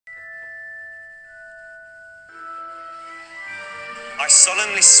I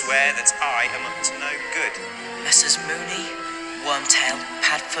solemnly swear that I am up to no good. Messrs. Mooney, Wormtail,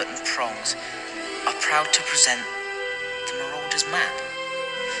 Padfoot and Prongs are proud to present the Marauder's Map.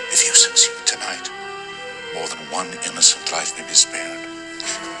 If you succeed tonight, more than one innocent life may be spared.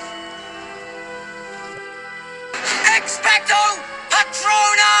 Expecto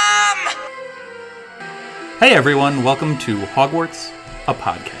Patronum! Hey everyone, welcome to Hogwarts, a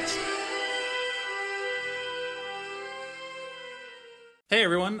podcast. Hey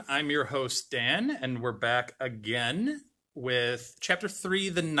everyone, I'm your host Dan, and we're back again with Chapter 3,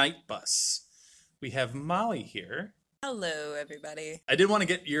 The Night Bus. We have Molly here. Hello, everybody. I did want to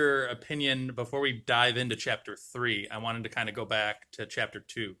get your opinion before we dive into Chapter 3. I wanted to kind of go back to Chapter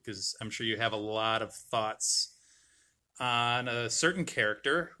 2, because I'm sure you have a lot of thoughts on a certain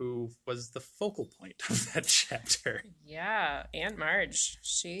character who was the focal point of that chapter. Yeah, Aunt Marge.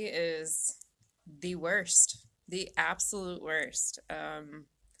 She is the worst. The absolute worst.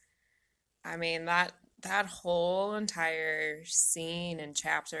 I mean, that whole entire scene and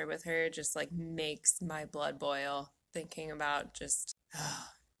chapter with her just like makes my blood boil thinking about just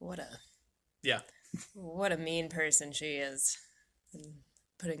what a mean person she is.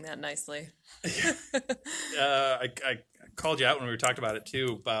 Putting that nicely. I called you out when we talked about it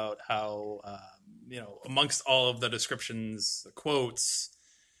too, about how amongst all of the descriptions, the quotes,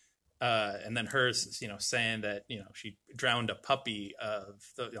 and then hers, saying that she drowned a puppy of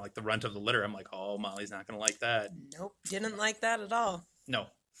the runt of the litter. I'm like, oh, Molly's not gonna like that. Nope, didn't like that at all. No.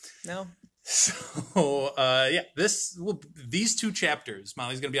 So these two chapters,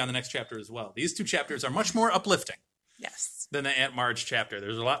 Molly's gonna be on the next chapter as well. These two chapters are much more uplifting. Yes. Than the Aunt Marge chapter.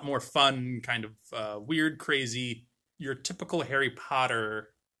 There's a lot more fun, kind of weird, crazy, your typical Harry Potter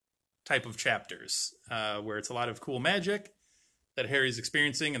type of chapters, where it's a lot of cool magic that Harry's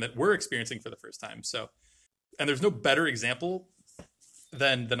experiencing and that we're experiencing for the first time. So, and there's no better example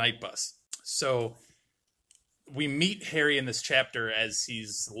than the Night Bus. So we meet Harry in this chapter as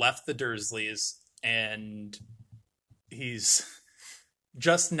he's left the Dursleys, and he's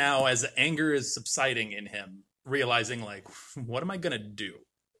just now, as the anger is subsiding in him, realizing, like, what am I going to do?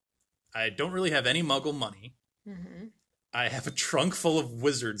 I don't really have any muggle money. Mm-hmm. I have a trunk full of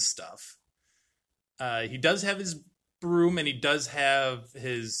wizard stuff. He does have his broom, and he does have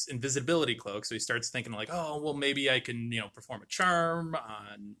his invisibility cloak, so he starts thinking, like, oh, well, maybe I can, perform a charm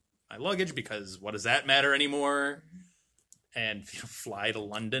on my luggage, because what does that matter anymore? And fly to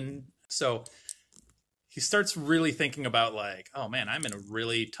London. So he starts really thinking about, like, oh, man, I'm in a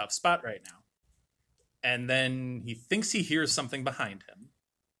really tough spot right now. And then he thinks he hears something behind him.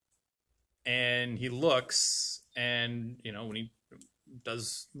 And he looks, and, when he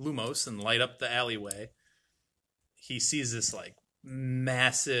does Lumos and light up the alleyway, he sees this, like,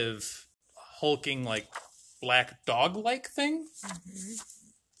 massive, hulking, like, black dog-like thing.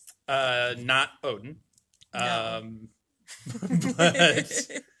 Mm-hmm. Not Odin. No. But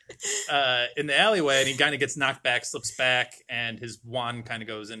in the alleyway, and he kind of gets knocked back, slips back, and his wand kind of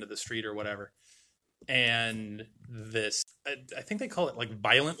goes into the street or whatever. And this, I think they call it, like,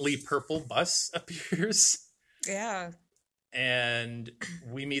 violently purple bus appears. Yeah. And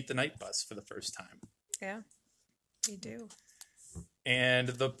we meet the Night Bus for the first time. Yeah, we do. And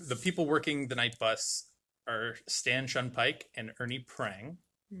the people working the Night Bus are Stan Shunpike and Ernie Prang.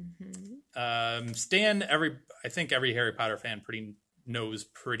 Mm-hmm. Stan, I think every Harry Potter fan knows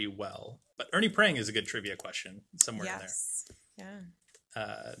pretty well. But Ernie Prang is a good trivia question somewhere in there.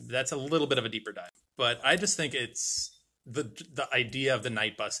 Yeah. That's a little bit of a deeper dive. But I just think it's the idea of the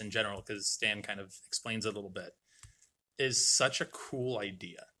Night Bus in general, because Stan kind of explains it a little bit, is such a cool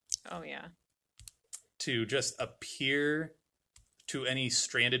idea. Oh, yeah. To just appear to any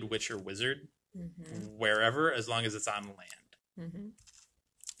stranded witch or wizard, mm-hmm. wherever, as long as it's on land. Mm-hmm.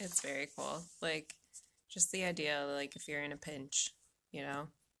 It's very cool. Like, just the idea, like, if you're in a pinch,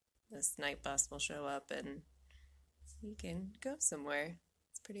 this Night Bus will show up and you can go somewhere.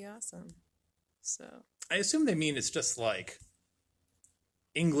 It's pretty awesome. So I assume they mean it's just like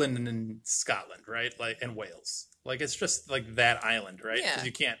England and Scotland, right? Like, and Wales. Like, it's just like that island, right? Yeah. Because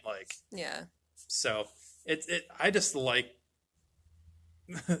you can't, like. Yeah. So I just like.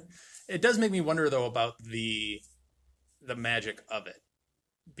 It does make me wonder though about the magic of it,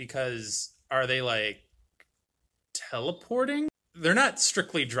 because are they like teleporting? They're not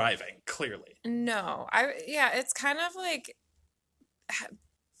strictly driving, clearly. No, it's kind of like,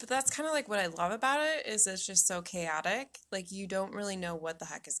 but that's kind of like what I love about it, is it's just so chaotic. Like, you don't really know what the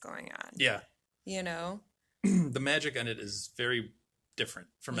heck is going on. Yeah. The magic in it is very different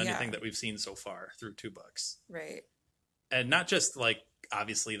from anything that we've seen so far through 2 books. Right. And not just, like,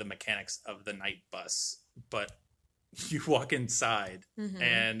 obviously the mechanics of the Night Bus, but you walk inside,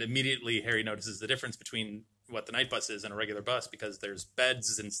 and immediately Harry notices the difference between what the night bus is and a regular bus because there's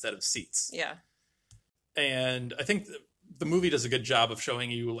beds instead of seats. Yeah. And I think the movie does a good job of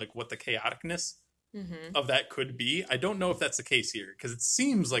showing you like what the chaoticness of that could be. I don't know if that's the case here because it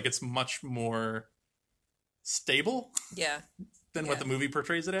seems like it's much more stable Yeah. than what the movie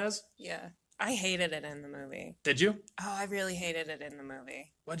portrays it as. Yeah. I hated it in the movie. Did you? Oh, I really hated it in the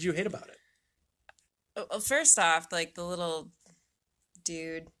movie. What did you hate about it? Well, first off, like the little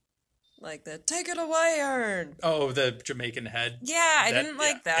dude, like the take it away urn. Oh, the Jamaican head. Yeah, I didn't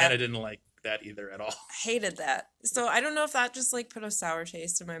like that. And I didn't like that either at all. Hated that. So I don't know if that just like put a sour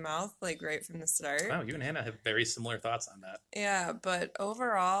taste in my mouth, like right from the start. Wow, you and Hannah have very similar thoughts on that. Yeah, but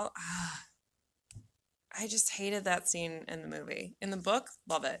overall, I just hated that scene in the movie. In the book,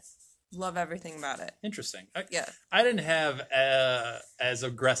 love it. Love everything about it. Interesting. Yeah. I didn't have as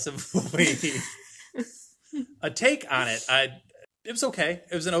aggressively a take on it. It was okay.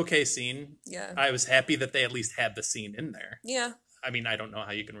 It was an okay scene. Yeah. I was happy that they at least had the scene in there. Yeah. I mean, I don't know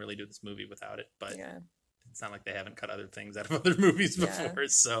how you can really do this movie without it, but Yeah. it's not like they haven't cut other things out of other movies before,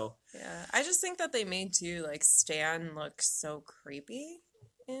 so. Yeah. I just think that they made too, like, Stan look so creepy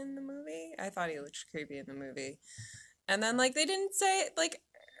in the movie. I thought he looked creepy in the movie. And then, like, they didn't say, like,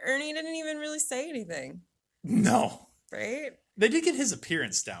 Ernie didn't even really say anything. No. Right? They did get his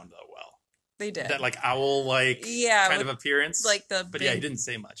appearance down, though, well. They did. That, like, owl-like kind of appearance. Like the But yeah, he didn't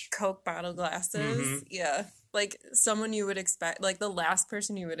say much. Coke bottle glasses. Mhm. Yeah. Like someone you would expect, like the last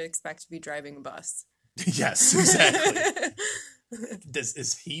person you would expect to be driving a bus. Yes, exactly.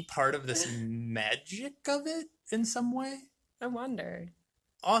 Is he part of this magic of it in some way? I wonder.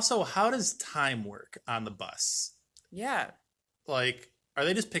 Also, how does time work on the bus? Yeah. Like, are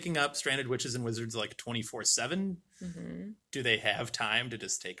they just picking up stranded witches and wizards like 24/7? Do they have time to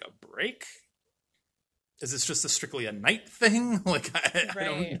just take a break? Is this just strictly a night thing? Like, I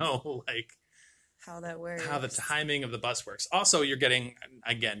don't know, like, how that works. how the timing of the bus works. Also, you're getting,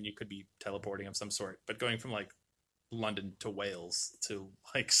 again, you could be teleporting of some sort, but going from like London to Wales to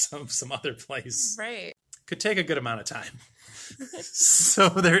like some other place. Right. Could take a good amount of time. So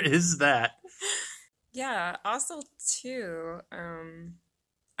there is that. Yeah. Also, too,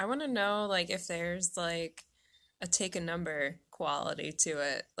 I want to know, like, if there's like a take a number quality to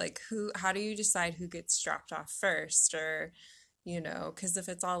it. Like, how do you decide who gets dropped off first? Or, you know, because if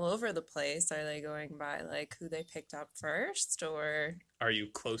it's all over the place, are they going by like who they picked up first? Or are you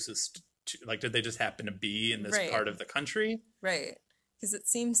closest to, like, did they just happen to be in this Right. part of the country? right? Because it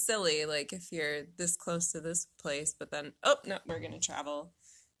seems silly, like if you're this close to this place, but then, oh, no, we're going to travel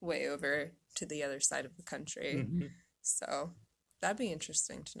way over to the other side of the country. So that'd be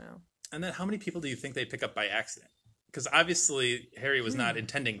interesting to know. And then how many people do you think they pick up by accident? Because obviously Harry was not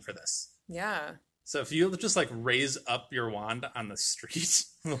intending for this. Yeah. So if you just like raise up your wand on the street,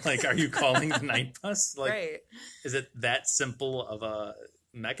 like, are you calling the night bus? Like, Right. is it that simple of a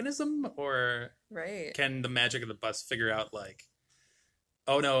mechanism, or Right. can the magic of the bus figure out like,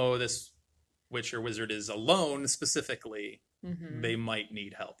 oh no, this witch or wizard is alone specifically, they might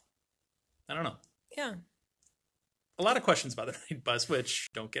need help? I don't know. Yeah. A lot of questions about the night bus which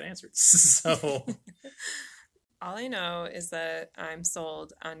don't get answered. So All I know is that I'm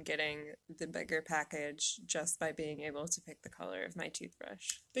sold on getting the bigger package just by being able to pick the color of my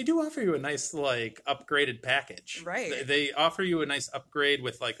toothbrush. they do offer you a nice like upgraded package. Right. They offer you a nice upgrade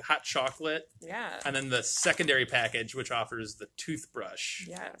with like hot chocolate, Yeah. and then the secondary package which offers the toothbrush.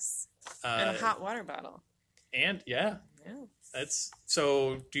 Yes. And a hot water bottle. And yeah, Yeah. that's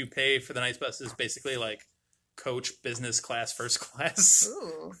so. Do you pay for the night buses basically like coach, business class, first class?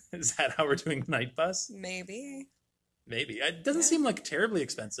 Ooh. Is that how we're doing the night bus? Maybe. Maybe. It doesn't seem like terribly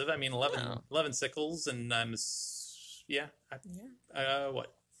expensive. I mean, 11, No. 11 sickles, and Yeah.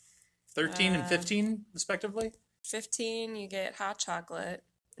 what, 13 and 15 respectively? 15, you get hot chocolate.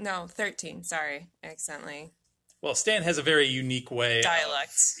 No, 13. Sorry. Accidentally. Well, Stan has a very unique way of-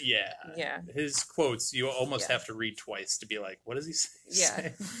 Dialect. yeah. Yeah. His quotes, you almost Yeah. have to read twice to be like, what does he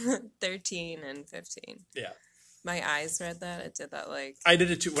say? Yeah. 13 and 15. Yeah. My eyes read that. It did that like. I did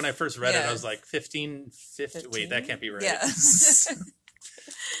it too. When I first read it, Yeah. I was like, 15, 50. Wait, that 15? can't be right. Yeah.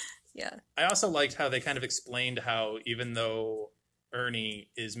 Yeah. I also liked how they kind of explained how even though Ernie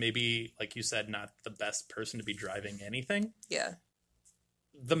is maybe, like you said, not the best person to be driving anything, Yeah.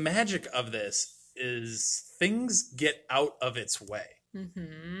 the magic of this is things get out of its way.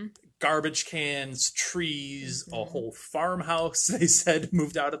 Mm-hmm. Garbage cans, trees, a whole farmhouse, they said,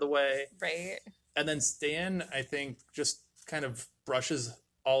 moved out of the way. Right. And then Stan, I think, just kind of brushes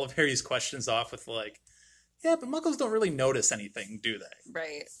all of Harry's questions off with like, yeah, but muggles don't really notice anything, do they?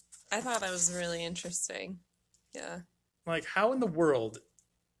 Right. I thought that was really interesting. Yeah. Like, how in the world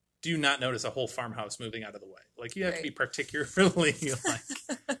do you not notice a whole farmhouse moving out of the way? Like, you have to be Right. particularly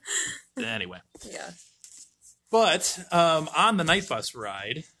like. Anyway. Yeah. But on the night bus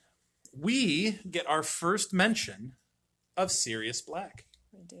ride, we get our first mention of Sirius Black.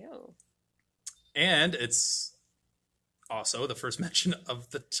 We do. And it's also the first mention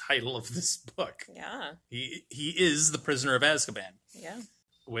of the title of this book. Yeah. He is the prisoner of Azkaban, Yeah.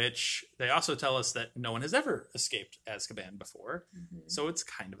 which they also tell us that no one has ever escaped Azkaban before. Mm-hmm. So it's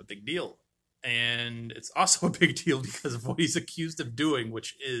kind of a big deal. And it's also a big deal because of what he's accused of doing,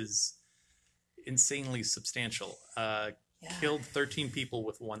 which is insanely substantial. Killed 13 people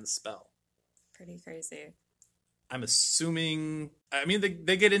with one spell. Pretty crazy. I'm assuming, I mean,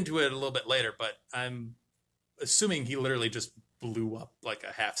 they get into it a little bit later, but I'm assuming he literally just blew up like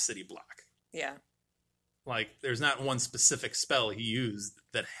a half city block. Yeah. Like, there's not one specific spell he used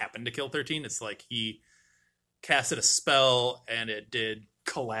that happened to kill 13. It's like he casted a spell and it did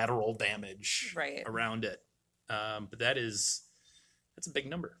collateral damage around it. But that's a big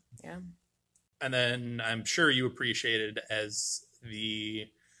number. Yeah. And then I'm sure you appreciated as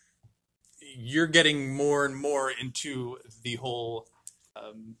you're getting more and more into the whole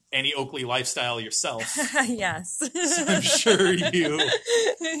Annie Oakley lifestyle yourself. Yes. So I'm sure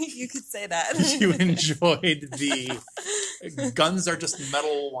you could say that. you enjoyed the guns are just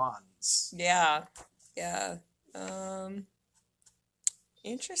metal wands. Yeah. Yeah.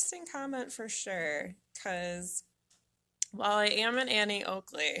 Interesting comment for sure. Because while I am an Annie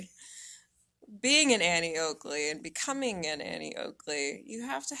Oakley, being an Annie Oakley and becoming an Annie Oakley, you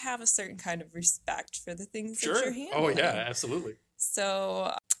have to have a certain kind of respect for the things that you're handling. Oh yeah, absolutely.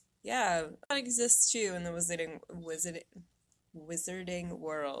 So, yeah, that exists too in the wizarding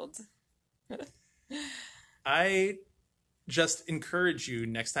world. I just encourage you,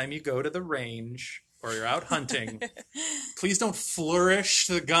 next time you go to the range or you're out hunting, please don't flourish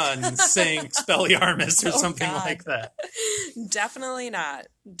the gun saying Expelliarmus or something God. like that. Definitely not.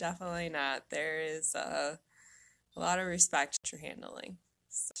 Definitely not. There is a lot of respect you're handling.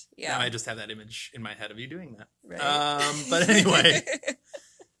 So, yeah. Now I just have that image in my head of you doing that. Right. But anyway,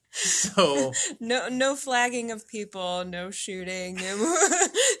 so no flagging of people, no shooting, no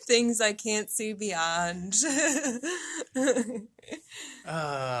things I can't see beyond.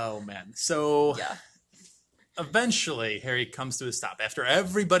 Oh man. So yeah. Eventually Harry comes to a stop after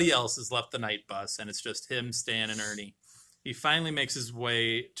everybody else has left the night bus and it's just him, Stan, and Ernie. He finally makes his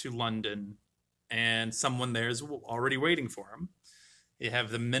way to London and someone there is already waiting for him. You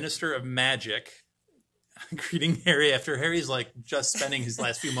have the Minister of Magic greeting Harry after Harry's like just spending his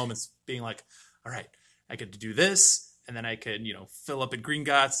last few moments being like, all right, I get to do this, and then I could, fill up at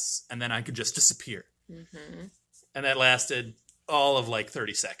Gringotts, and then I could just disappear. Mm-hmm. And that lasted all of like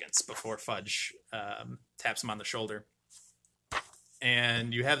 30 seconds before Fudge taps him on the shoulder.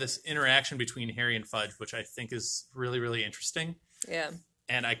 And you have this interaction between Harry and Fudge, which I think is really, really interesting. Yeah.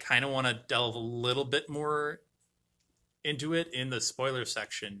 And I kind of want to delve a little bit more into it in the spoiler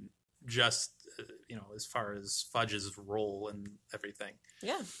section, just, as far as Fudge's role and everything.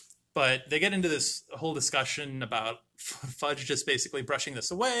 Yeah. But they get into this whole discussion about Fudge just basically brushing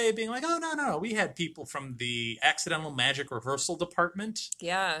this away, being like, oh, no, we had people from the accidental magic reversal department.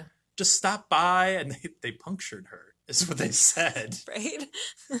 Yeah. Just stop by, and they punctured her, is what they said. Right?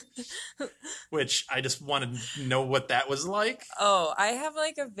 Which I just wanted to know what that was like. Oh, I have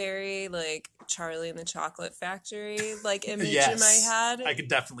like a very Charlie and the Chocolate Factory image in my head. I could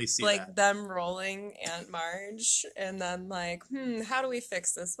definitely see that. Them rolling Aunt Marge and then how do we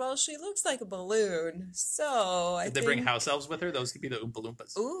fix this? Well, she looks like a balloon, so Did they bring house elves with her? Those could be the Oompa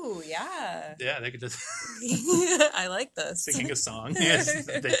Loompas. Ooh, yeah. Yeah, they could just I like this. singing a song. Yes,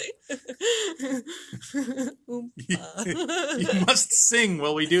 you must sing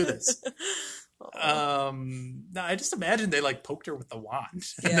while we do this. No, I just imagine they poked her with the wand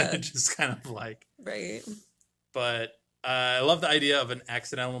and then it just kind of right. But I love the idea of an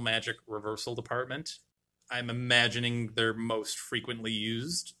accidental magic reversal department. I'm imagining they're most frequently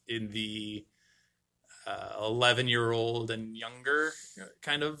used in the 11-year-old and younger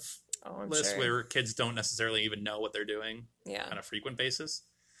kind of list, sure. where kids don't necessarily even know what they're doing on a frequent basis.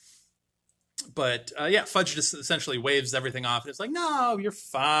 But Fudge just essentially waves everything off. And it's like, no, you're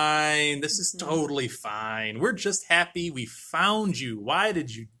fine. This is totally fine. We're just happy we found you. Why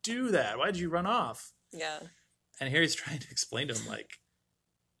did you do that? Why did you run off? Yeah. And Harry's trying to explain to him,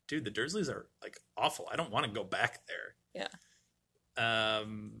 dude, the Dursleys are awful. I don't want to go back there. Yeah.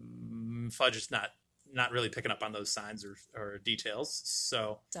 Fudge is not really picking up on those signs or details.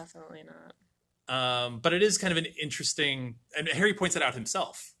 So definitely not. But it is kind of an interesting, and Harry points it out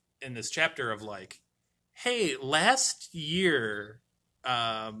himself in this chapter of hey, last year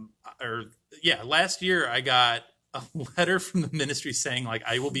I got a letter from the ministry saying like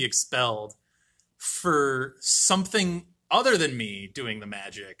I will be expelled for something other than me doing the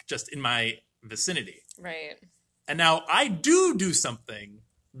magic just in my vicinity. Right. And now I do something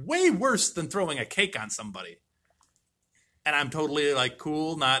way worse than throwing a cake on somebody. And I'm totally like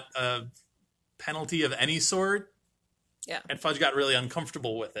cool, not a penalty of any sort. Yeah. And Fudge got really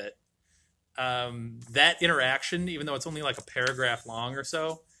uncomfortable with it. That interaction, even though it's only like a paragraph long or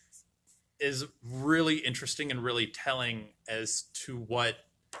so, is really interesting and really telling as to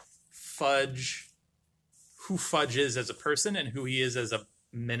who Fudge is as a person and who he is as a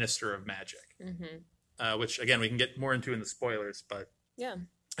minister of magic. Mm-hmm. Which, again, we can get more into in the spoilers, but Yeah.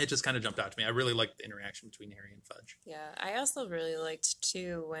 it just kind of jumped out to me. I really liked the interaction between Harry and Fudge. Yeah. I also really liked,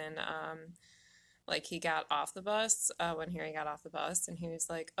 too, when, like, he got off the bus, when Harry got off the bus, and he was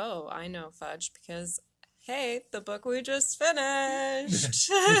like, oh, I know Fudge because, hey, the book we just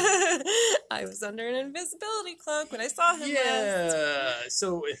finished. I was under an invisibility cloak when I saw him last. Yeah.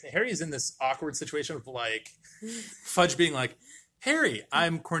 So Harry's in this awkward situation of, like, Fudge being like, Harry,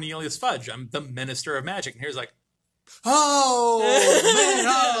 I'm Cornelius Fudge. I'm the Minister of Magic. And Harry's like, oh, man,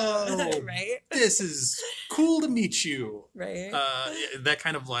 oh. Right? This is cool to meet you. Right? That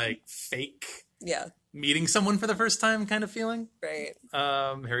kind of, like, fake Yeah. meeting someone for the first time kind of feeling. Right.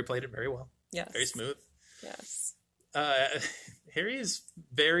 Harry played it very well. Yes. Very smooth. Yes. Harry is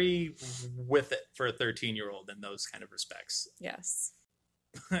very with it for a 13-year-old in those kind of respects. Yes.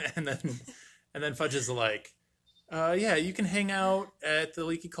 and then Fudge is like, yeah, you can hang out at the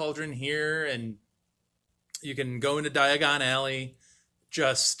Leaky Cauldron here, and you can go into Diagon Alley.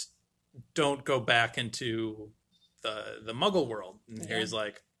 Just don't go back into the Muggle world. And Yeah. Harry's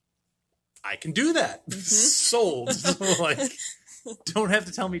like, I can do that. Mm-hmm. Sold. Like, don't have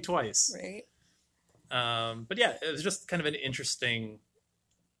to tell me twice. Right. But yeah, it was just kind of an interesting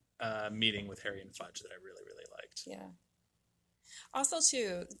meeting with Harry and Fudge that I really, really liked. Yeah. Also,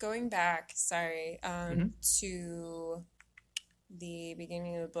 too, going back, sorry, to the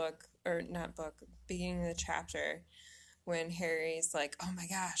beginning of the book, or not book, beginning of the chapter, when Harry's like, oh my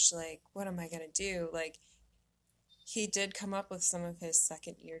gosh, like, what am I going to do? Like, he did come up with some of his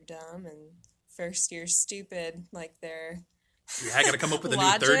second year dumb and first year stupid, like their Yeah, I got to come up with a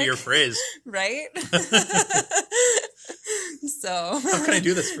Logic. new third-year phrase. right? So How can I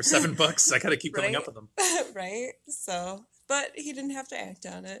do this for $7? I got to keep coming up with them. right? So, but he didn't have to act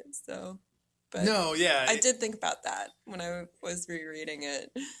on it. So, but No, yeah. I did think about that when I was rereading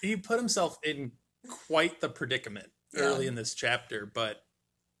it. He put himself in quite the predicament early in this chapter, but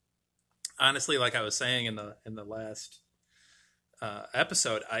honestly, like I was saying in the last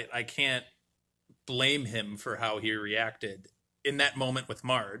episode, I can't blame him for how he reacted in that moment with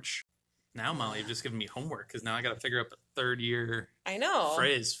Marge. Now, Molly, you've just given me homework because now I got to figure out the third-year I know.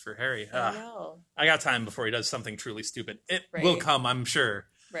 phrase for Harry. I know. I got time before he does something truly stupid. It Right. will come, I'm sure,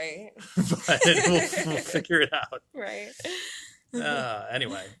 Right. but we'll figure it out. Right.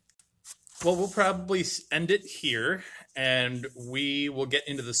 Anyway, well, we'll probably end it here, and we will get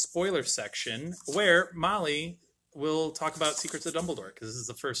into the spoiler section where Molly will talk about Secrets of Dumbledore, because this is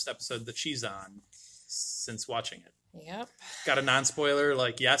the first episode that she's on since watching it. Yep. Got a non-spoiler,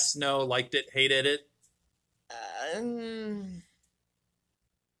 like yes, no, liked it, hated it?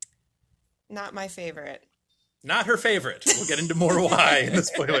 Not my favorite. Not her favorite. We'll get into more why in the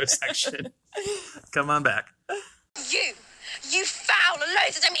spoiler section. Come on back. You foul,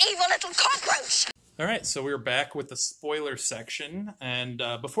 loathsome, evil little cockroach! All right, so we're back with the spoiler section, and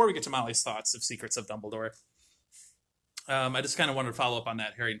before we get to Molly's thoughts of Secrets of Dumbledore, I just kind of wanted to follow up on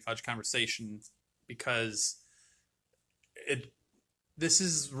that Harry and Fudge conversation, because this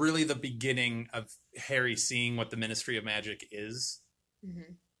is really the beginning of Harry seeing what the Ministry of Magic is,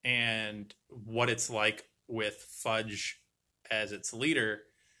 and what it's like with Fudge as its leader.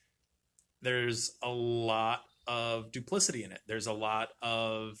 There's a lot of duplicity in it. There's a lot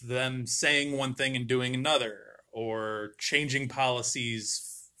of them saying one thing and doing another, or changing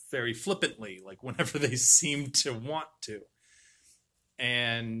policies very flippantly, like whenever they seem to want to.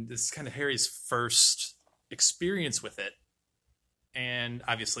 And this is kind of Harry's first experience with it. And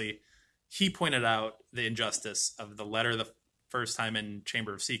obviously, he pointed out the injustice of the letter the first time in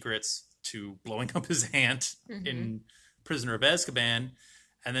Chamber of Secrets, to blowing up his aunt in Prisoner of Azkaban.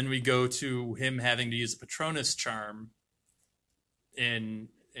 And then we go to him having to use a Patronus charm in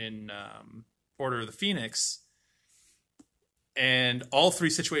Order of the Phoenix. And all three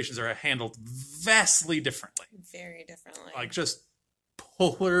situations are handled vastly differently. Very differently. Like just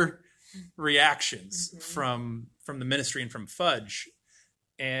polar reactions from the Ministry and from Fudge.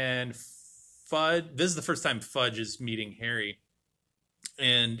 And Fudge, this is the first time Fudge is meeting Harry.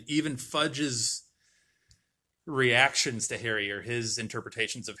 And even Fudge's reactions to Harry, or his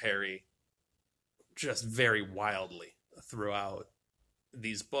interpretations of Harry, just vary wildly throughout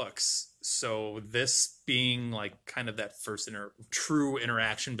these books. So this being like kind of that first true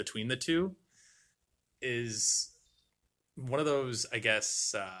interaction between the two is one of those, I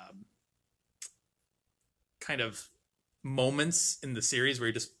guess, kind of moments in the series where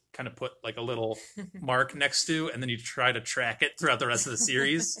you just kind of put like a little mark next to, and then you try to track it throughout the rest of the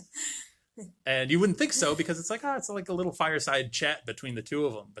series. And you wouldn't think so, because it's like, it's like a little fireside chat between the two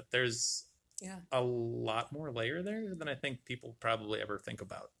of them. But there's a lot more layer there than I think people probably ever think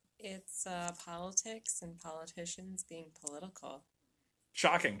about. It's politics and politicians being political.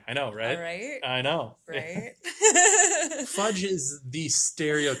 Shocking. I know, right? Right? I know. Right? Fudge is the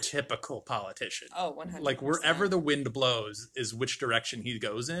stereotypical politician. Oh, 100%. Like, wherever the wind blows is which direction he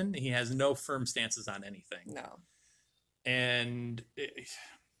goes in. He has no firm stances on anything. No. And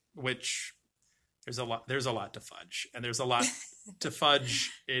which there's a lot to Fudge, and there's a lot to Fudge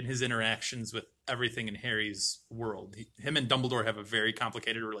in his interactions with everything in Harry's world. Him and Dumbledore have a very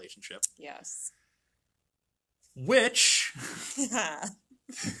complicated relationship. Yes. Which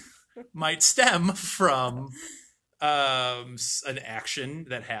might stem from an action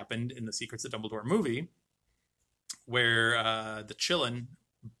that happened in the Secrets of Dumbledore movie, where the Chillin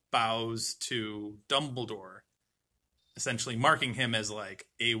bows to Dumbledore, essentially marking him as like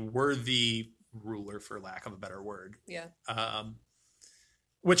a worthy ruler, for lack of a better word. Yeah.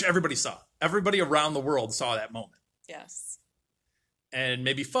 Which everybody saw. Everybody around the world saw that moment. Yes. And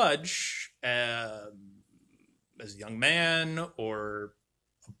maybe Fudge, as a young man or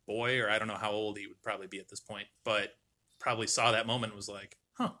a boy, or I don't know how old he would probably be at this point, but probably saw that moment and was like,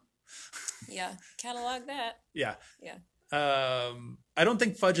 huh. Yeah. Catalog that. Yeah. Yeah. I don't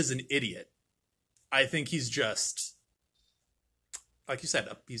think Fudge is an idiot. I think he's just, like you said,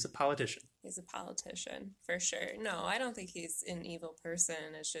 he's a politician. He's a politician, for sure. No, I don't think he's an evil person.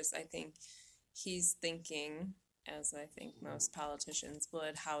 It's just, I think he's thinking, as I think most politicians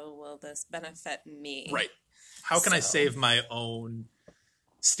would, how will this benefit me? Right. How can I save my own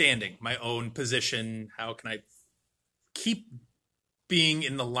standing, my own position? How can I keep being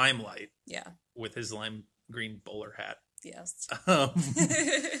in the limelight? Yeah. With his lime green bowler hat. Yes.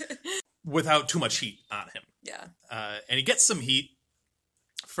 Without too much heat on him. Yeah. And he gets some heat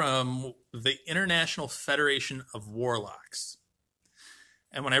from the International Federation of Warlocks.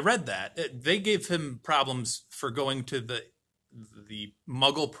 And when I read that, they gave him problems for going to the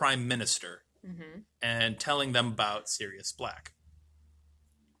Muggle Prime Minister and telling them about Sirius Black.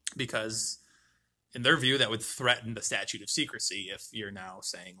 Because in their view, that would threaten the statute of secrecy if you're now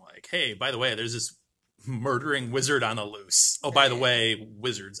saying like, hey, by the way, there's this murdering wizard on the loose. Oh, by the way,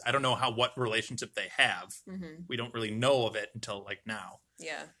 wizards. I don't know what relationship they have. We don't really know of it until like now.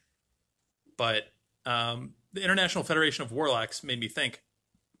 Yeah. But the International Federation of Warlocks made me think,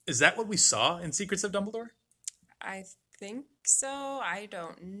 is that what we saw in Secrets of Dumbledore? I think so. I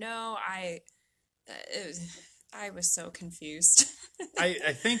don't know. I was so confused. I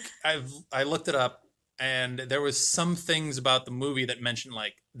think I looked it up, and there was some things about the movie that mentioned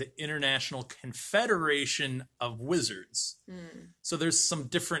like the International Confederation of Wizards. So there's some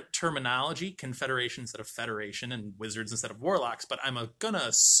different terminology, confederation instead of federation, and wizards instead of warlocks, but I'm gonna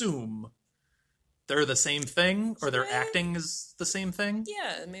assume they're the same thing, or they're acting as the same thing.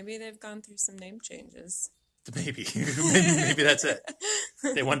 Yeah, maybe they've gone through some name changes. Maybe maybe that's it.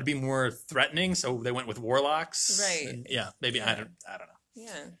 They wanted to be more threatening, so they went with warlocks. Right. And maybe. I don't know.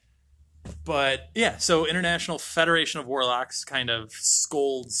 Yeah. But yeah, so International Federation of Warlocks kind of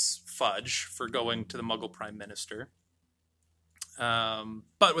scolds Fudge for going to the Muggle Prime Minister.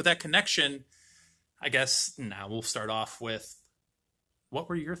 But with that connection, I guess now we'll start off with, what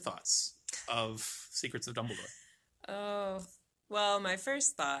were your thoughts of Secrets of Dumbledore? Oh, well, my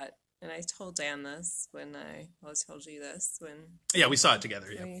first thought, and I told Dan this I told you this when... Yeah, we saw it together.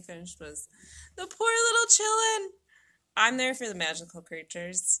 When you finished, was the poor little Chillin. I'm there for the magical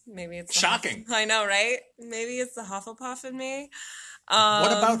creatures. Maybe it's... Shocking. I know, right? Maybe it's the Hufflepuff in me.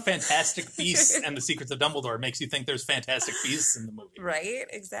 What about Fantastic Beasts and the Secrets of Dumbledore makes you think there's Fantastic Beasts in the movie? Right,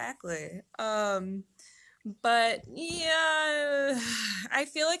 exactly. But yeah, I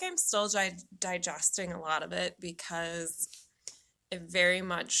feel like I'm still digesting a lot of it, because it very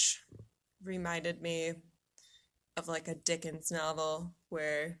much reminded me of like a Dickens novel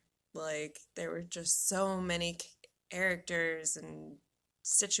where like there were just so many characters and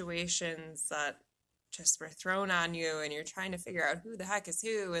situations that just were thrown on you, and you're trying to figure out who the heck is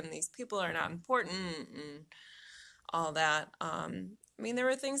who, and these people are not important and all that. I mean, there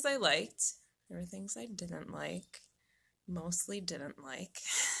were things I liked. There were things I didn't like. Mostly didn't like,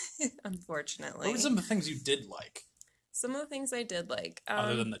 unfortunately. What were some of the things you did like, Some of the things I did like.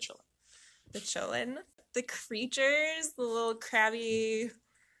 other than the chillin'? The chillin'. The creatures, the little crabby...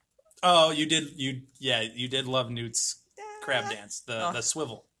 Oh, you did love Newt's crab dance, the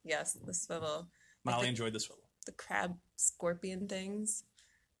swivel. Yes, the swivel. Molly enjoyed the swivel. The crab scorpion things.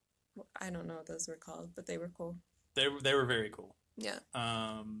 I don't know what those were called, but they were cool. They were very cool. Yeah.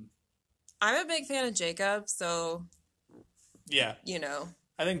 Um, I'm a big fan of Jacob, so yeah. you know.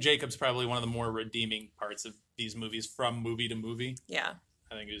 I think Jacob's probably one of the more redeeming parts of these movies from movie to movie. Yeah.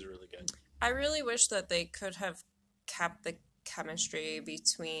 I think he's really good. I really wish that they could have kept the chemistry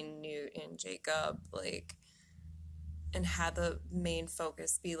between Newt and Jacob, like, and had the main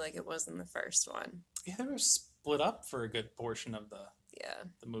focus be like it was in the first one. Yeah, they were split up for a good portion of the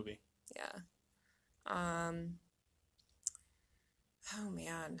movie. Yeah. Oh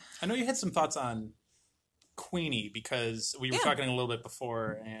man. I know you had some thoughts on Queenie because we were talking a little bit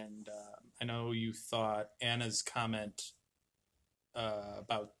before, and I know you thought Anna's comment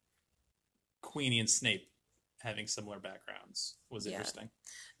about Queenie and Snape having similar backgrounds was interesting.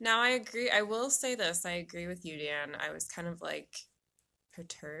 Now I agree. I will say this. I agree with you, Dan. I was kind of like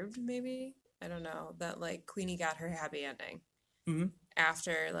perturbed, maybe. I don't know. That like Queenie got her happy ending. Mm-hmm.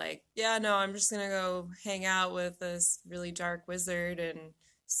 After like, yeah, no, I'm just going to go hang out with this really dark wizard and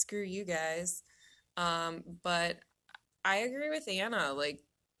screw you guys. But I agree with Anna, like,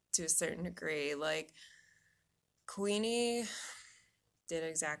 to a certain degree. Like, Queenie did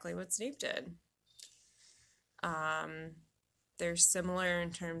exactly what Snape did. They're similar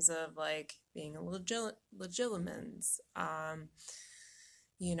in terms of like being a legilimens.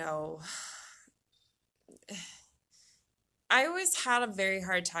 You know, I always had a very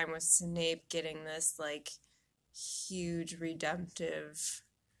hard time with Snape getting this like huge redemptive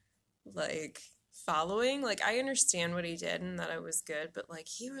like following. Like I understand what he did and that it was good, but like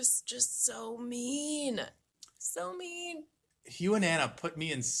he was just so mean. So mean. You and Anna put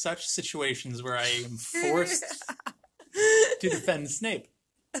me in such situations where I am forced to defend Snape.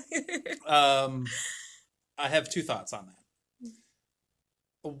 I have two thoughts on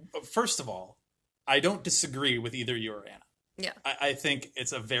that. First of all, I don't disagree with either you or Anna. Yeah. I think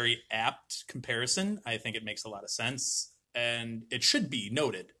it's a very apt comparison. I think it makes a lot of sense. And it should be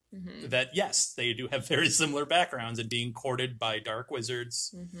noted that, yes, they do have very similar backgrounds in being courted by dark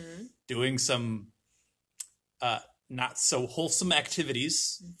wizards, doing some not so wholesome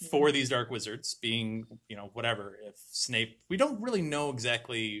activities for these dark wizards, being, you know, whatever. If Snape, we don't really know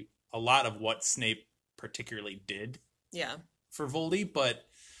exactly a lot of what Snape particularly did for Voldy, but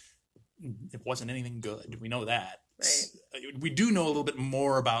it wasn't anything good. We know that. Right. We do know a little bit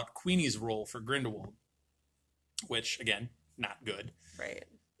more about Queenie's role for Grindelwald, which, again, not good. Right.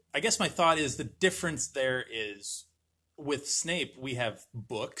 I guess my thought is the difference there is with Snape, we have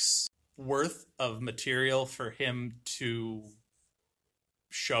books worth of material for him to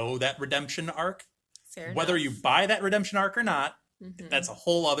show that redemption arc. Fair Whether enough. you buy that redemption arc or not, that's a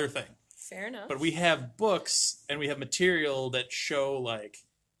whole other thing. Fair enough. But we have books and we have material that show like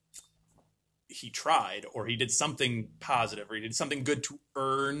he tried or he did something positive or he did something good to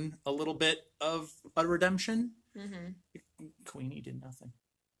earn a little bit of a redemption. Queenie did nothing.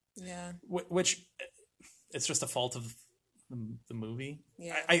 Yeah. Which it's just a fault of the movie.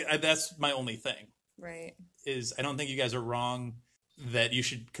 Yeah. I that's my only thing. Right. Is I don't think you guys are wrong that you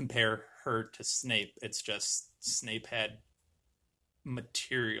should compare her to Snape. It's just Snape had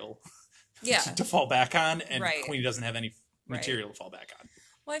material to fall back on, and Queenie doesn't have any material to fall back on.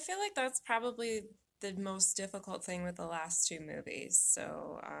 Well, I feel like that's probably the most difficult thing with the last two movies.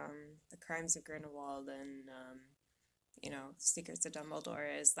 So, The Crimes of Grindelwald and, Secrets of Dumbledore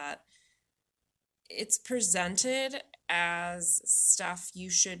is that it's presented as stuff you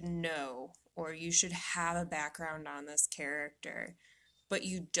should know or you should have a background on this character, but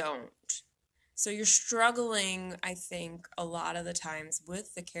you don't. So you're struggling, I think, a lot of the times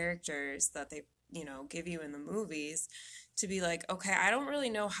with the characters that they, give you in the movies to be like, okay, I don't really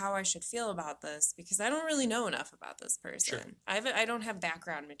know how I should feel about this because I don't really know enough about this person. Sure. I don't have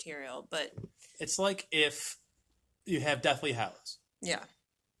background material, but... It's like if you have Deathly Hallows. Yeah.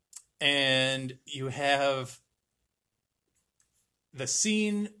 And you have the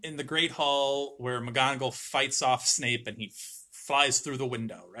scene in the Great Hall where McGonagall fights off Snape and he flies through the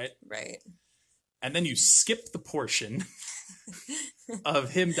window, right? Right. And then you skip the portion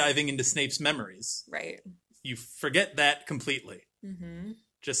of him diving into Snape's memories. Right. You forget that completely.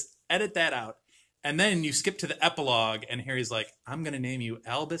 Just edit that out. And then you skip to the epilogue and Harry's like, I'm going to name you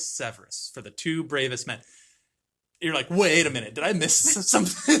Albus Severus for the two bravest men. you're like, wait a minute, did I miss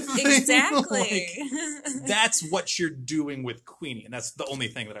something? Exactly. Like, that's what you're doing with Queenie, and that's the only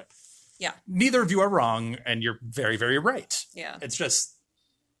thing that Yeah. Neither of you are wrong, and you're very, very right. Yeah. It's just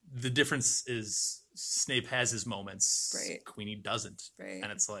the difference is Snape has his moments, Right. Queenie doesn't, Right.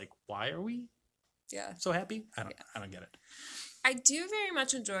 and it's like, why are we Yeah. so happy? I don't get it. I do very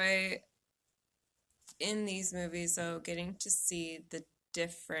much enjoy in these movies, though, getting to see the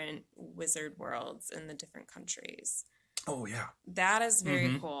different wizard worlds in the different countries. Oh yeah, That is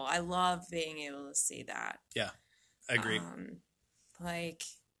very cool. I love being able to see that. yeah, I agree. Like,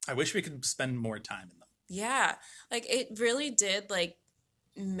 I wish we could spend more time in them. yeah, like it really did like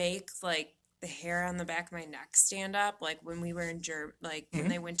make like the hair on the back of my neck stand up. Like when we were in when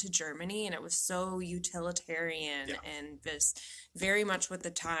they went to Germany, and it was so utilitarian and just very much with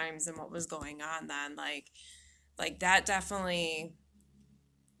the times and what was going on then. Like that definitely,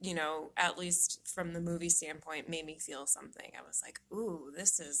 you know, at least from the movie standpoint, made me feel something. I was like, ooh,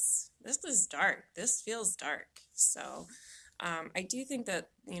 this is dark. This feels dark. So I do think that,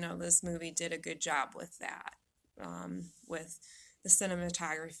 you know, this movie did a good job with that, with the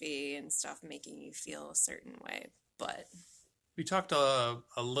cinematography and stuff making you feel a certain way. But we talked a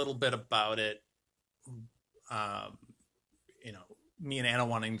little bit about it. You know, me and Anna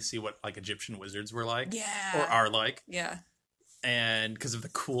wanting to see what like Egyptian wizards were like, yeah, or are like, yeah, and because of the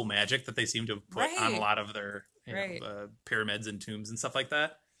cool magic that they seem to have put on a lot of their pyramids and tombs and stuff like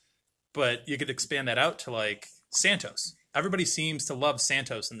that. But you could expand that out to like Santos. Everybody seems to love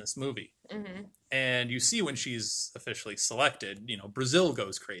Santos in this movie. And you see when she's officially selected, you know, Brazil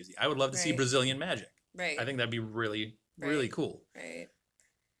goes crazy. I would love to see Brazilian magic. Right. I think that'd be really, really cool. Right.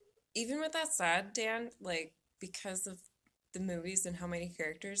 Even with that said, Dan, like, because of the movies and how many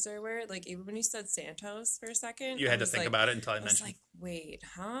characters there were, like, even when you said Santos for a second, you had to think about it until I was mentioned. Like, wait,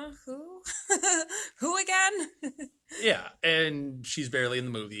 huh? Who? Who again? Yeah, and she's barely in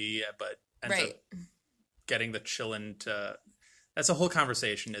the movie, but ends up right. getting the Chillin to. That's a whole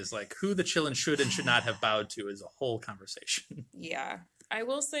conversation. Is like who the Chillin should and should not have bowed to is a whole conversation. Yeah, I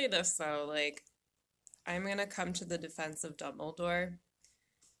will say this though, like, I'm gonna come to the defense of Dumbledore,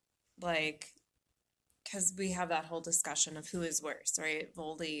 like, because we have that whole discussion of who is worse, right?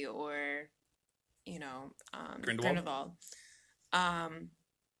 Voldy or, you know, Grindelwald.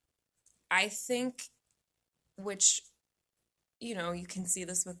 I think, which, you know, you can see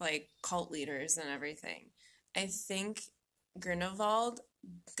this with like cult leaders and everything. I think Grindelwald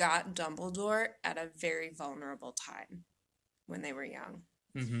got Dumbledore at a very vulnerable time when they were young.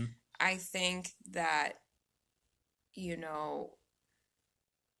 I think that, you know,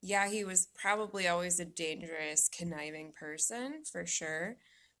 yeah, he was probably always a dangerous, conniving person, for sure.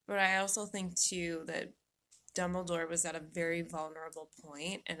 But I also think, too, that Dumbledore was at a very vulnerable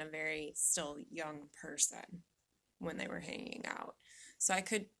point and a very still young person when they were hanging out. So I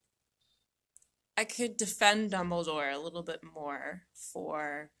could defend Dumbledore a little bit more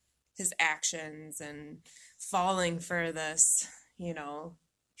for his actions and falling for this, you know,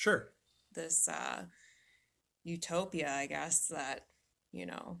 this utopia, I guess, that, you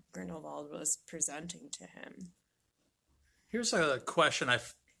know, Grindelwald was presenting to him. Here's a question I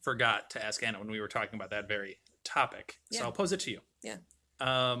forgot to ask Anna when we were talking about that very topic. So I'll pose it to you. Yeah.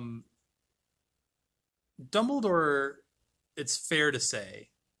 Dumbledore, it's fair to say,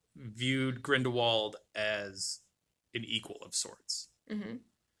 viewed Grindelwald as an equal of sorts.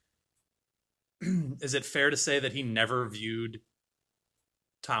 Is it fair to say that he never viewed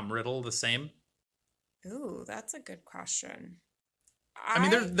Tom Riddle the same? Ooh, that's a good question. I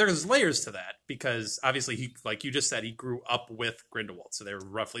mean, there's layers to that because obviously he, like you just said, he grew up with Grindelwald, so they were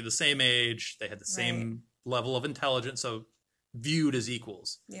roughly the same age. They had the same level of intelligence, so viewed as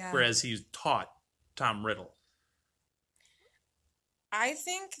equals. Yeah. Whereas he's taught Tom Riddle. I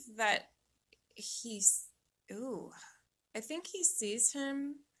think that I think he sees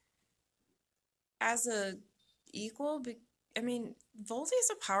him as a equal. I mean,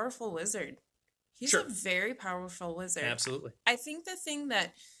 Voldy's a powerful wizard. He's a very powerful wizard. Absolutely. I think the thing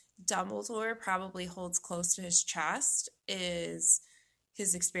that Dumbledore probably holds close to his chest is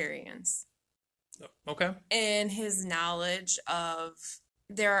his experience. Okay. And his knowledge of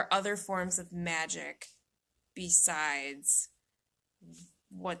there are other forms of magic besides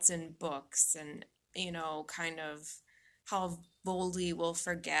what's in books, and, you know, kind of how Voldy will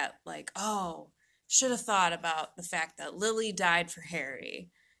forget, like, oh, should have thought about the fact that Lily died for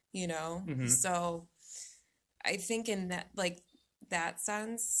Harry, you know? So I think in that, like, that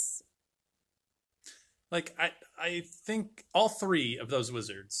sense. Like, I think all three of those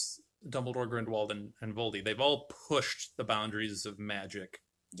wizards, Dumbledore, Grindelwald, and Voldy, they've all pushed the boundaries of magic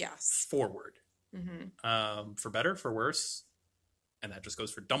Yes. forward. Mm-hmm. For better, for worse. And that just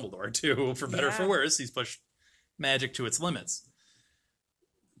goes for Dumbledore, too. For better, for Yeah. worse, he's pushed magic to its limits.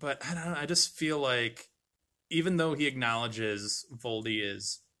 But I don't know, I just feel like even though he acknowledges Voldy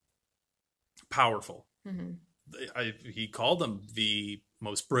is powerful, Mm-hmm. he called him the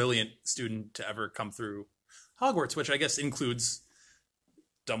most brilliant student to ever come through Hogwarts, which I guess includes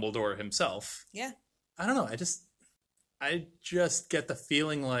Dumbledore himself. Yeah. I don't know. I just get the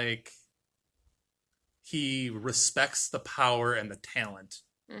feeling like he respects the power and the talent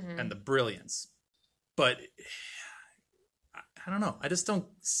Mm-hmm. and the brilliance, but I don't know. I just don't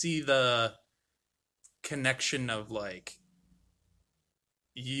see the connection of like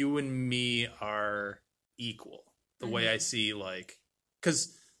you and me are equal the way I see like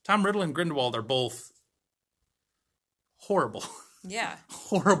because Tom Riddle and Grindelwald are both horrible, Yeah.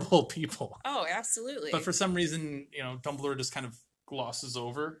 horrible people. Oh, absolutely. But for some reason, Dumbledore just kind of glosses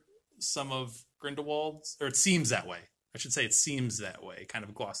over some of Grindelwald's, or it seems that way. I should say it seems that way. Kind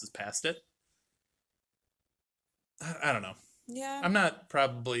of glosses past it. I don't know. Yeah. I'm not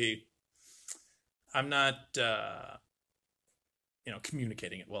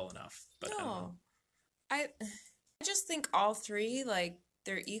communicating it well enough. But I don't know. No. I just think all three, like,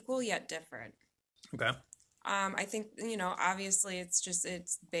 they're equal yet different. Okay. I think, obviously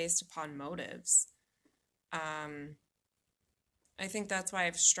it's based upon motives. I think that's why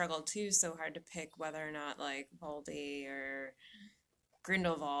I've struggled too so hard to pick whether or not like Voldy or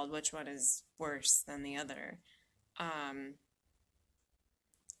Grindelwald, which one is worse than the other.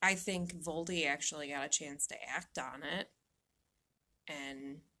 I think Voldy actually got a chance to act on it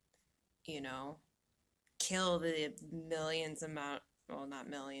and, kill the well, not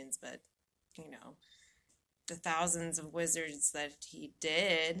millions, but, the thousands of wizards that he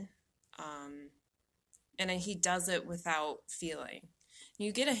did. And he does it without feeling.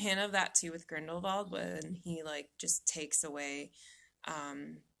 You get a hint of that too with Grindelwald when he like just takes away.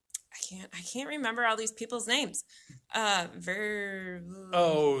 I can't remember all these people's names. The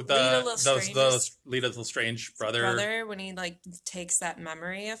Lita Lestrange brother. When he like takes that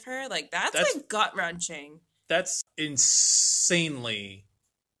memory of her, like that's like gut wrenching. That's insanely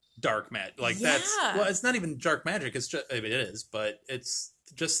dark magic. Like it's not even dark magic. It's just it is, but it's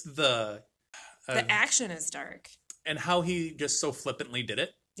just the action is dark. And how he just so flippantly did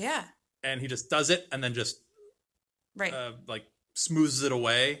it. Yeah. And he just does it and then just like smooths it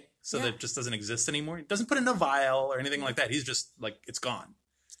away so that it just doesn't exist anymore. He doesn't put it in a vial or anything like that. He's just like, it's gone.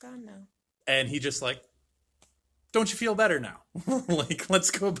 It's gone now. And he just like, don't you feel better now? Like,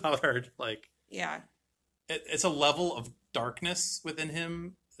 let's go about our, like... Yeah. It's a level of darkness within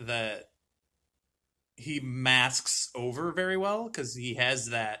him that he masks over very well because he has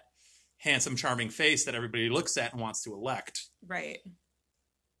that handsome, charming face that everybody looks at and wants to elect. Right.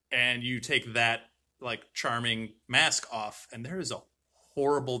 And you take that, like, charming mask off, and there is a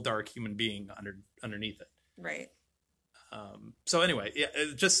horrible, dark human being underneath it. Right. So anyway, yeah,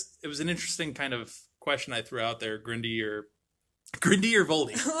 it was an interesting kind of question I threw out there. Grindy or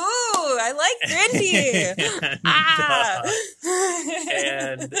Voldy? Ooh, I like Grindy.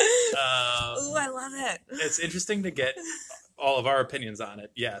 Ooh, I love it. It's interesting to get all of our opinions on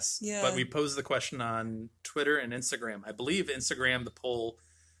it, yes. Yeah. But we posed the question on Twitter and Instagram. I believe Instagram, the poll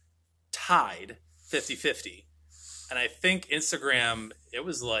tied 50-50. And I think Instagram, it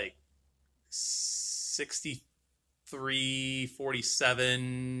was like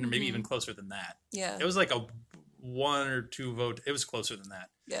 63-47, or maybe even closer than that. Yeah. It was like a 1 or 2 vote. It was closer than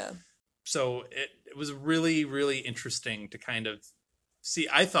that. Yeah. So it was really, really interesting to kind of see.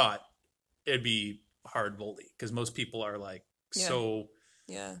 I thought it'd be hard Voldy because most people are like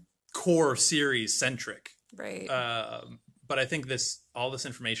core series centric. Right. But I think all this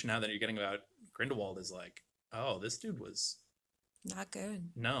information now that you're getting about Grindelwald is like, oh, this dude was not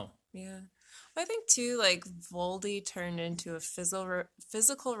good. No. Yeah. I think too, like Voldy turned into a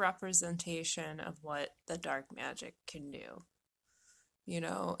physical representation of what the dark magic can do.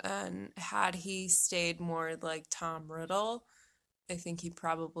 And had he stayed more like Tom Riddle, I think he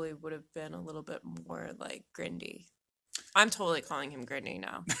probably would have been a little bit more like Grindy. I'm totally calling him Grindy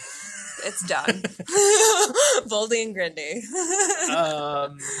now. It's done. Voldy and Grindy.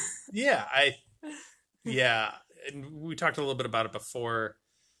 Yeah. And we talked a little bit about it before,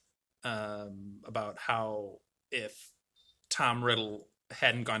 about how if Tom Riddle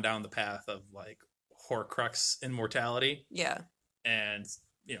hadn't gone down the path of like Horcrux immortality, and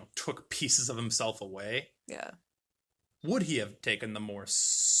took pieces of himself away, would he have taken the more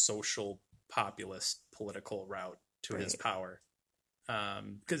social, populist, political route to his power?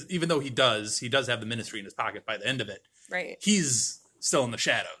 Because even though he does have the ministry in his pocket by the end of it, right? He's still in the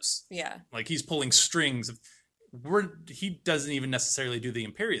shadows. Yeah. Like he's pulling strings of. He doesn't even necessarily do the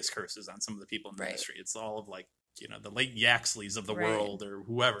Imperious curses on some of the people in the Ministry. It's all of like, the late Yaxleys of the world or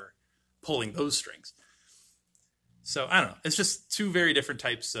whoever pulling those strings. So I don't know. It's just two very different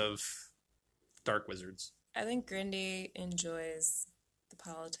types of dark wizards. I think Grindy enjoys the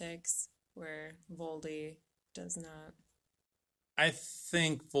politics where Voldy does not. I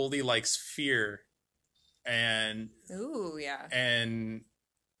think Voldy likes fear and Ooh, yeah. And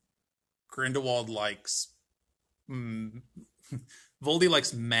Grindelwald likes Voldy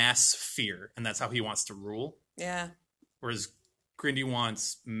likes mass fear, and that's how he wants to rule. Yeah. Whereas Grindy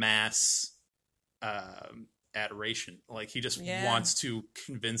wants mass adoration. Like he just wants to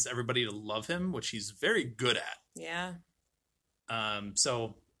convince everybody to love him, which he's very good at. Yeah.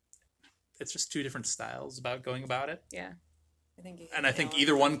 So it's just two different styles about going about it. Yeah. I think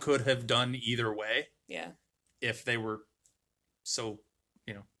either one could have done either way. Yeah. If they were so,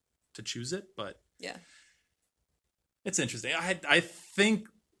 to choose it, but yeah. It's interesting. I think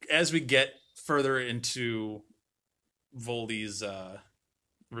as we get further into Voldy's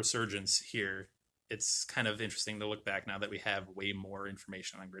resurgence here, it's kind of interesting to look back now that we have way more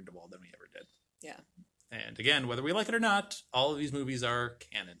information on Grindelwald than we ever did. Yeah. And again, whether we like it or not, all of these movies are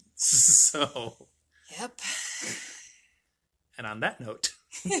canon. So. Yep. And on that note,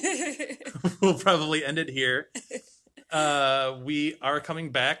 we'll probably end it here. We are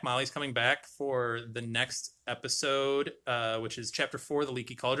coming back. Molly's coming back for the next episode, which is Chapter 4, The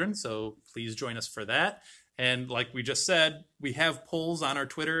Leaky Cauldron. So please join us for that. And like we just said, we have polls on our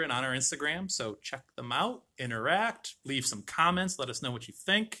Twitter and on our Instagram. So check them out, interact, leave some comments, let us know what you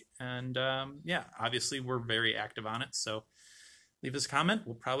think. And obviously we're very active on it. So leave us a comment.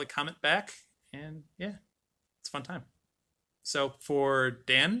 We'll probably comment back. And yeah, it's a fun time. So for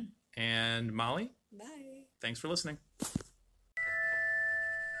Dan and Molly, bye. Thanks for listening.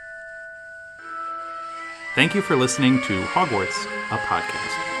 Thank you for listening to Hogwarts, a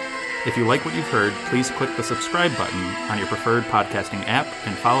podcast. If you like what you've heard, please click the subscribe button on your preferred podcasting app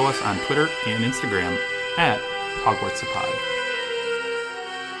and follow us on Twitter and Instagram at Hogwarts a Pod.